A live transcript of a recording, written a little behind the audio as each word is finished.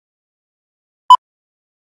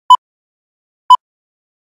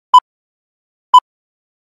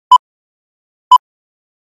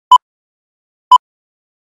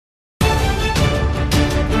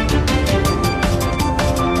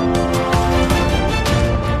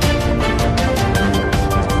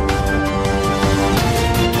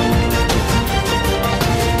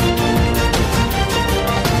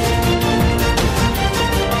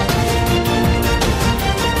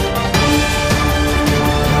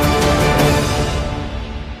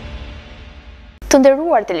Të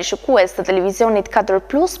nderuar teleshikues të televizionit 4+,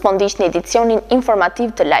 po ndiqni edicionin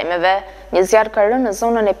informativ të lajmeve. Një zjarr ka rënë në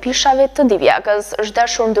zonën e pishave të Divjakës, është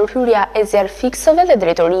dashur ndërhyrja e zjarrfiksëve dhe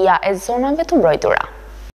drejtoria e zonave të mbrojtura.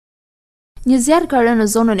 Një zjarr ka rënë në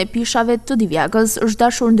zonën e pishave të Divjakës, është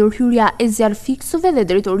dashur ndërhyrja e zjarrfiksëve dhe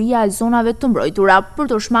drejtoria e zonave të mbrojtura për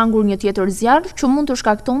të shmangur një tjetër zjarr që mund të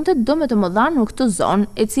shkaktonte dëme të mëdha në këtë zonë,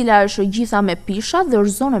 e cila është gjitha me pisha dhe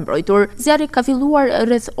është zonë e mbrojtur. Zjarri ka filluar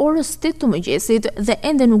rreth orës 8 të mëngjesit dhe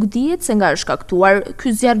ende nuk dihet se nga është shkaktuar.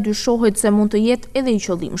 Ky zjarr dyshohet se mund të jetë edhe i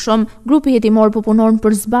qëllimshëm. Grupi hetimor po punon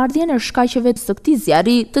për zbardhjen e shkaqeve të këtij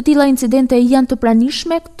zjarri. Të tilla incidente janë të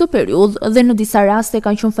pranishme këtë periudhë dhe në disa raste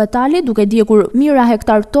kanë qenë fatale, duke djegur mijëra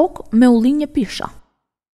hektar tokë me ullinje pisha.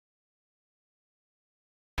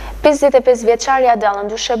 55 vjeçarja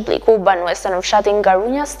Dallëndyshe Bliku, banuese në fshatin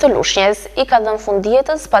Garunjas të Lushnjës, i ka dhënë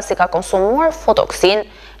fundjetës pasi ka konsumuar fotoksin.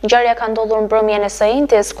 Ngjarja ka ndodhur mbrëmjen e së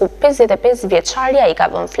njëjtës ku 55 vjeçarja i ka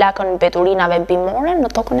vënë flakën mbeturinave bimore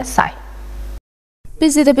në tokën e saj.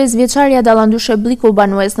 55 vjeçarja Dallëndyshe Bliku,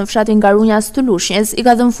 banues në fshatin Garunjas të Lushnjës, i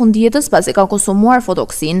ka dhënë fundjetës pasi ka konsumuar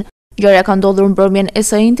fotoksin. Ngjarja ka ndodhur mbrëmjen e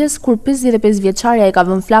së njëjtës kur 55 vjeçarja i ka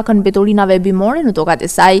vënë flakën mbeturinave bimore në tokat e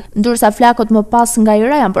saj, ndërsa flakët më pas nga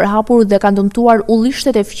ira janë përhapur dhe kanë dëmtuar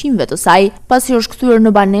ullishtet e fqinjve të saj. Pasi është kthyer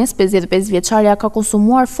në banesë, 55 vjeçarja ka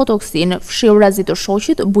konsumuar fotoksin, fshiu razi të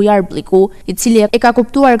shoqit Bujar Bliku, i cili e ka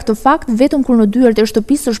kuptuar këtë fakt vetëm kur në dyert e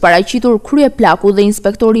shtëpisë është paraqitur kryeplaku dhe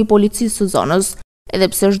inspektori i policisë së zonës. Edhe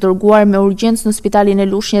pse është dërguar me urgjencë në spitalin e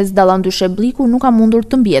Lushnjës, Dallëndyshe Bliku nuk ka mundur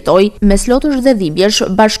të mbjetoj. Me slotësh dhe dhimbjesh,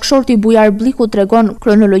 bashkëshorti Bujar Bliku tregon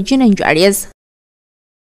kronologjinë e ngjarjes.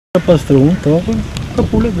 Ka pastruar tokën, ka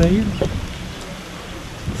pulë vejë.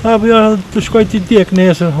 Sa bëja të shkoj ti djeg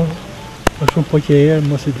nesër. Po shumë po që herë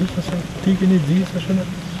mos e di se tikën e gjithë ashtu në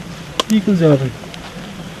tikën zjarri.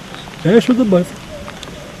 E është të bëj.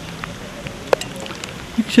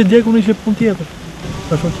 Ti kishe djegur në punë tjetër.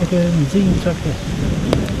 Ashtu që ke nëzinë që ke.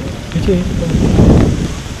 Që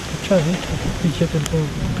që ke po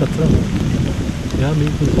katërën. Jam i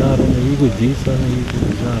ku zare, në i ku disa, në i ku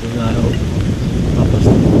zare, në ajo. A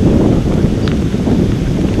pasë.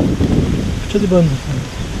 Që ti bëndë?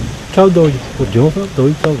 Qau dojë? Po gjohë,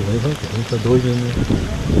 dojë, qau dojë, qau dojë në.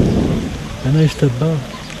 E në ishte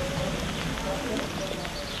bëndë.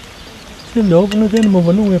 Si lopë në dhe në më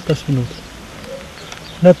vënu e 5 minutë.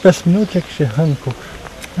 Në 5 minutë që kështë hënë kokë.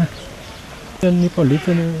 Një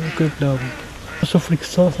politë në këtë plagu. Nësë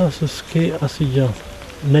frikësasa se s'ke asë gjallë.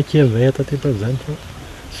 Ne që vetë ati prezente,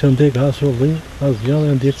 se ndek asë o dhë, asë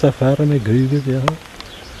gjallë, ndek sa ferë me grygët, ja.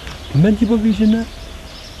 Me që po vishën e?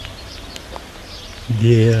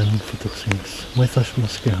 Djerë në fotoksinës. Më i thashë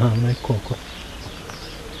më s'ke hanë me kokë.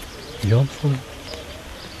 Jo më thonë.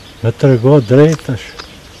 Me të rego drejt tash,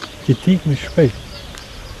 që tikë me shpejt.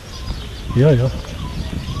 Jo.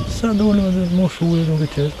 Sa dole me dhe mosh ujë nuk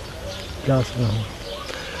e qëtë. Plasë në hëmë.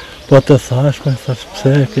 Po të thashme, thash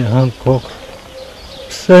pse e ke hanë kokë.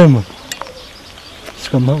 Pse më?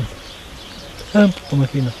 S'ka mamë. Themë po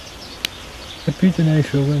makina. E pytin e i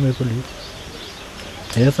shogë me politë.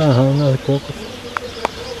 E tha hanë dhe kokës.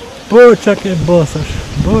 Po që ke bë, thash.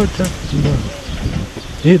 Po që ke bë.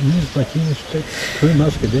 Idë njës makinë shpejt. Kuj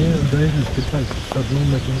mas këde dhe në spital. Sa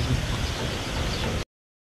dhëmë makinë.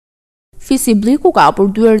 Fisi Bliku ka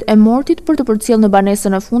hapur dyert e mortit për të përcjellë në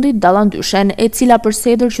banesën e fundit Dallëndyshen, e cila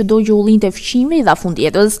përsedër që dogje ullinte fqinjve i dha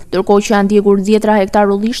fundjetës, ndërkohë që janë djegur 10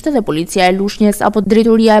 hektar ullishte dhe policia e Lushnjës apo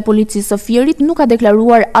drejtoria e policisë së Fierit nuk ka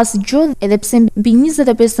deklaruar asgjë, edhe pse mbi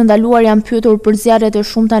 25 të ndaluar janë pyetur për zjarret e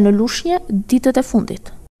shumta në Lushnjë ditët e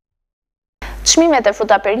fundit. Çmimet e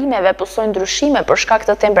frutaperimeve pësojnë ndryshime për shkak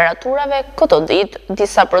të temperaturave këto ditë.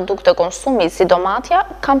 Disa produkte konsumi, si domatja,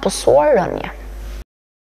 kanë pësuar rënje.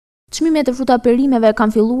 Çmimet e frutaperimeve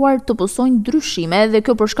kanë filluar të pësojnë ndryshime dhe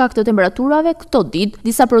kjo për shkak të temperaturave këto ditë.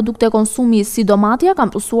 Disa produkte konsumi si domatja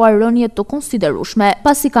kanë pësuar rënje të konsiderueshme,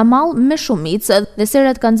 pasi ka mall me shumicë dhe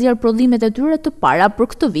serat kanë nxjerrë prodhimet e tyre të para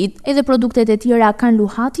për këtë vit. Edhe produktet e tjera kanë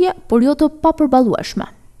luhatje, por jo të papërballueshme.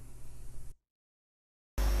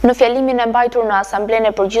 Në fjalimin e mbajtur në Asamblenë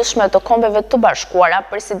e Përgjithshme të Kombeve të Bashkuara,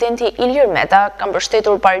 presidenti Ilir Meta ka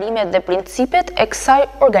mbështetur parimet dhe principet e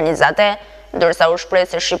kësaj organizate, ndërsa u shpreh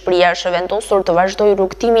se Shqipëria është vendosur të vazhdojë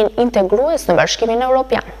rrugtimin integrues në Bashkimin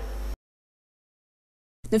Evropian.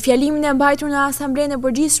 Në fjalimin e mbajtur në Asamblenë e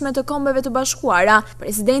Përgjithshme të Kombeve të Bashkuara,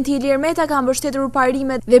 presidenti Ilir Meta ka mbështetur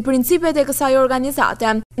parimet dhe principet e kësaj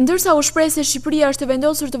organizate, ndërsa u shpreh se Shqipëria është e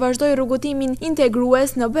vendosur të vazhdojë rrugëtimin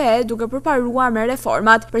integrues në BE duke përparuar me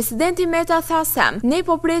reformat. Presidenti Meta tha se ne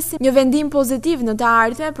po presim një vendim pozitiv në të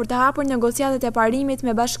ardhmen për të hapur negociatat e parimit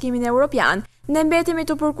me Bashkimin Evropian. Ne mbetemi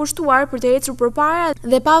të përkushtuar për të ecur përpara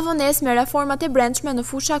dhe pa vonesë me reformat e brendshme në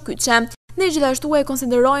fusha kyçe. Ne gjithashtu e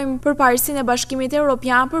konsiderojmë përparësinë e Bashkimit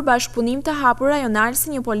Evropian për bashkëpunim të hapur rajonal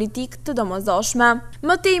si një politikë të domosdoshme.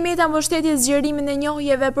 Më tej Meta mbështeti zgjerimin e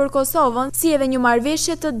njohjeve për Kosovën si edhe një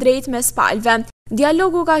marrëveshje të drejtë mes palëve.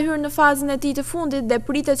 Dialogu ka hyrë në fazën e tij të fundit dhe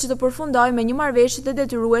pritet që të përfundojë me një marrëveshje të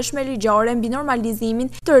detyrueshme ligjore mbi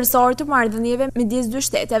normalizimin të rësorë të marrëdhënieve midis dy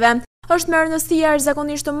shteteve. Është me rëndësi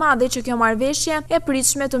jashtëzakonisht të madhe që kjo marrëveshje e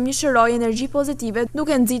pritshme të mishërojë energji pozitive,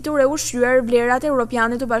 duke nxitur e ushqyer vlerat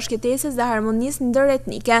europiane të bashkëtesës dhe harmonisë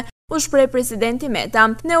ndëretnike, u shpreh presidenti Meta.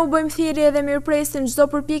 Ne u bëjmë thirrje dhe mirëpresim çdo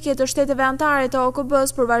përpjekje të shteteve anëtare të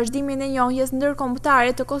OKB-s për vazhdimin e njohjes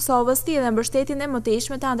ndërkombëtare të Kosovës, si edhe mbështetjen e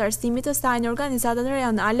mëtejshme të anëtarësimit të saj në organizatat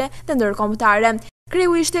rajonale dhe ndërkombëtare.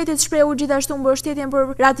 Kreu i shtetit shprehu gjithashtu mbështetjen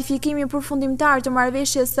për ratifikimin përfundimtar të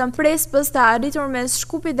marrëveshjes së Prespës të arritur mes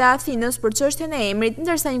Shkupit dhe Athinës për çështjen e emrit,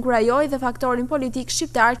 ndërsa inkurajoi dhe faktorin politik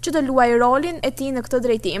shqiptar që të luajë rolin e tij në këtë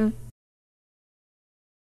drejtim.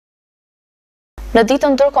 Në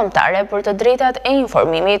ditën ndërkombëtare për të drejtat e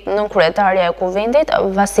informimit, nënkryetaria e Kuvendit,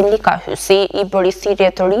 Vasilika Hysi, i bëri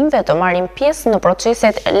thirrje të rinjve të marrin pjesë në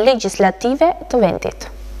proceset legjislative të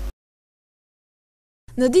vendit.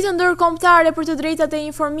 Në ditën ndërkombëtare për të drejtat e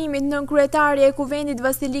informimit, nënkryetaria e Kuvendit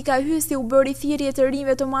Vasilika Hysi u bëri thirrje të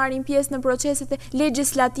rinjve të marrin pjesë në proceset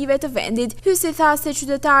legjislative të vendit. Hysi tha se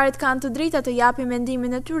qytetarët kanë të drejtat të japin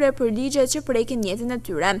mendimin e tyre për ligjet që prekin jetën e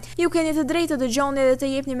tyre. Ju keni të drejtë të dëgjoni dhe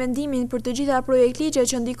të jepni mendimin për të gjitha projektligje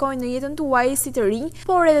që ndikojnë në jetën tuaj si të rinj,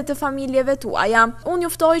 por edhe të familjeve tuaja. Unë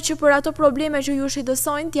juftoj që për ato probleme që ju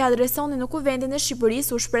shitësojnë t'i adresoni në Kuvendin e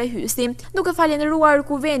Shqipërisë, u shpreh Hysi, duke falendëruar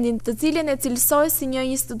Kuvendin, të cilin e cilësoi si një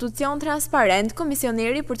institucion transparent,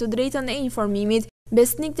 komisioneri për të drejtën e informimit,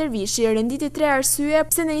 Besnik Dervishi, renditi 3 arsye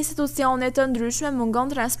pse në institucione të ndryshme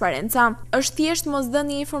mungon transparenca. Është thjesht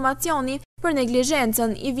mosdhënie informacioni për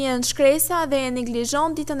neglizhencën, i vjen shkresa dhe e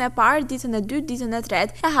neglizhon ditën e parë, ditën e dytë, ditën e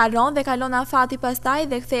tretë, e harron dhe kalon afati pastaj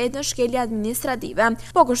dhe kthehet në shkelje administrative.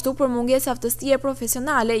 Po kështu për mungesë aftësie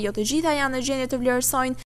profesionale, jo të gjitha janë në gjendje të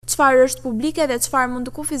vlerësojnë çfarë është publike dhe çfarë mund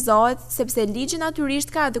të kufizohet, sepse ligji natyrisht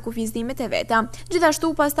ka edhe kufizimet e veta.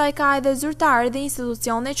 Gjithashtu pastaj ka edhe zyrtarë dhe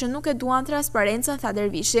institucione që nuk e duan transparencën, tha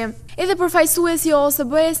Dervishi. Edhe përfaqësuesi i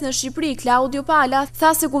OSBE-s në Shqipëri, Klaudio Pala,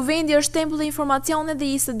 tha se Kuvendi është tempulli i informacionit dhe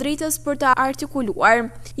i së drejtës për ta artikuluar.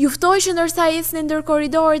 Juftoi që ndërsa ecni ndër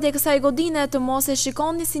korridoret e kësaj godine të mos e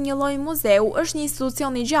shikoni si një lloj muzeu, është një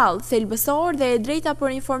institucion i gjallë, thelbësor dhe e drejta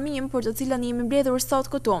për informim për të cilën jemi mbledhur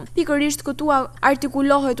sot këtu. Pikërisht këtu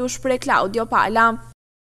artikulohet, u shpreh Klaudio Pala.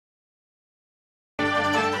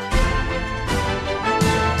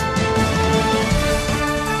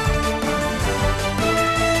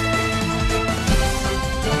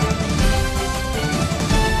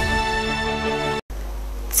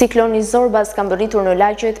 Cikloni Zorbas ka mbërritur në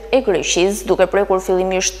lagjet e Greqisë, duke prekur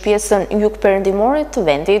fillimisht pjesën jugperëndimore të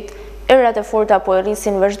vendit. Erat e forta po e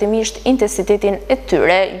rrisin vazhdimisht intensitetin e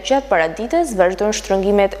tyre, gjatë paradites vazhdojnë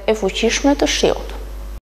shtrëngimet e fuqishme të shiut.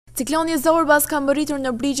 Cikloni Zorbas ka mbërritur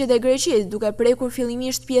në brigjet e Greqisë, duke prekur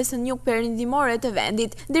fillimisht pjesën jugperëndimore të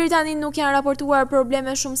vendit. Deri tani nuk janë raportuar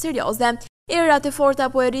probleme shumë serioze. Erat e forta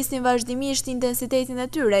po e rrisin vazhdimisht intensitetin e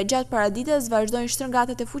tyre, gjatë paradites vazhdojnë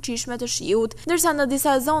shtrëngatet e fuqishme të shiut, ndërsa në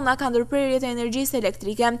disa zona ka ndërprerje të energjisë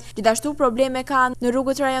elektrike. Gjithashtu probleme ka në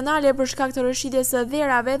rrugët rajonale për shkak të rrëshitjes së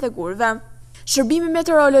dherave dhe gurve. Shërbimi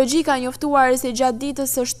meteorologjik ka njoftuar se gjatë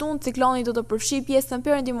ditës së shtunë cikloni do të përfshijë pjesën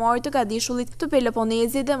perëndimore të Gadishullit të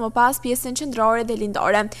Peloponezit dhe më pas pjesën qendrore dhe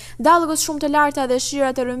lindore. Dallgës shumë të larta dhe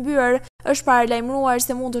shirat e rrëmbyer është paralajmëruar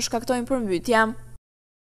se mund të shkaktojnë përmbytje.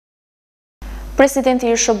 Presidenti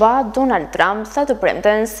i SBA, Donald Trump, tha të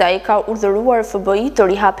premten se ai ka urdhëruar FBI të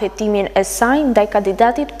rihap hetimin e saj ndaj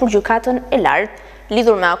kandidatit për gjykatën e lartë,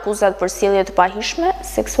 lidhur me akuzat për sjellje të pahishme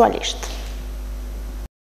seksualisht.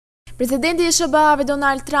 Presidenti i SBA-ve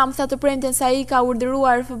Donald Trump tha të premten se ai ka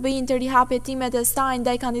urdhëruar FBI-n të rihapë hetimet e saj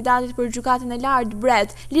ndaj kandidatit për gjykatën e lartë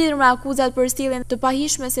Brett, lidhur me akuzat për sjellje të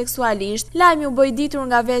pahishme seksualisht. Lajmi u bë i ditur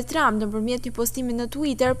nga vetë Trump nëpërmjet një postimi në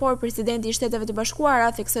Twitter, por presidenti i Shteteve të Bashkuara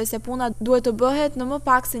theksoi se puna duhet të bëhet në më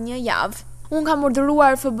pak se një javë. Unë kam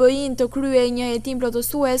urdhëruar FBI-n të kryej një hetim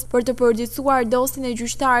plotësues për të përgjithësuar dosjen e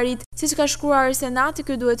gjyqtarit, siç ka shkruar Senati,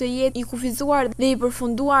 ky duhet të jetë i kufizuar dhe i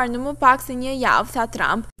përfunduar në më pak se një javë, tha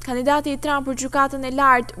Trump. Kandidati i Trump për gjykatën e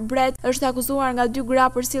lartë, Brett, është akuzuar nga 2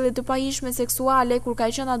 gra për sjellje të pahishme seksuale kur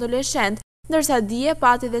ka qenë adoleshent, ndërsa dje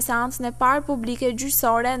pati dhe seancën e parë publike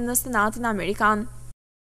gjyqësore në Senatin Amerikan.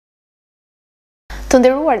 Të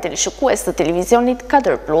nderuar teleshikues të televizionit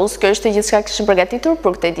 4+, kjo është gjithçka që kishim përgatitur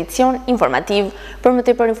për këtë edicion informativ. Për më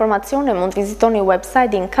tepër informacione mund të vizitoni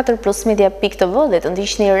website-in 4plusmedia.tv dhe të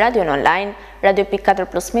ndiqni radion online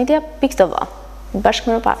radio.4plusmedia.tv.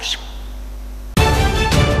 Bashkë mirupafshim.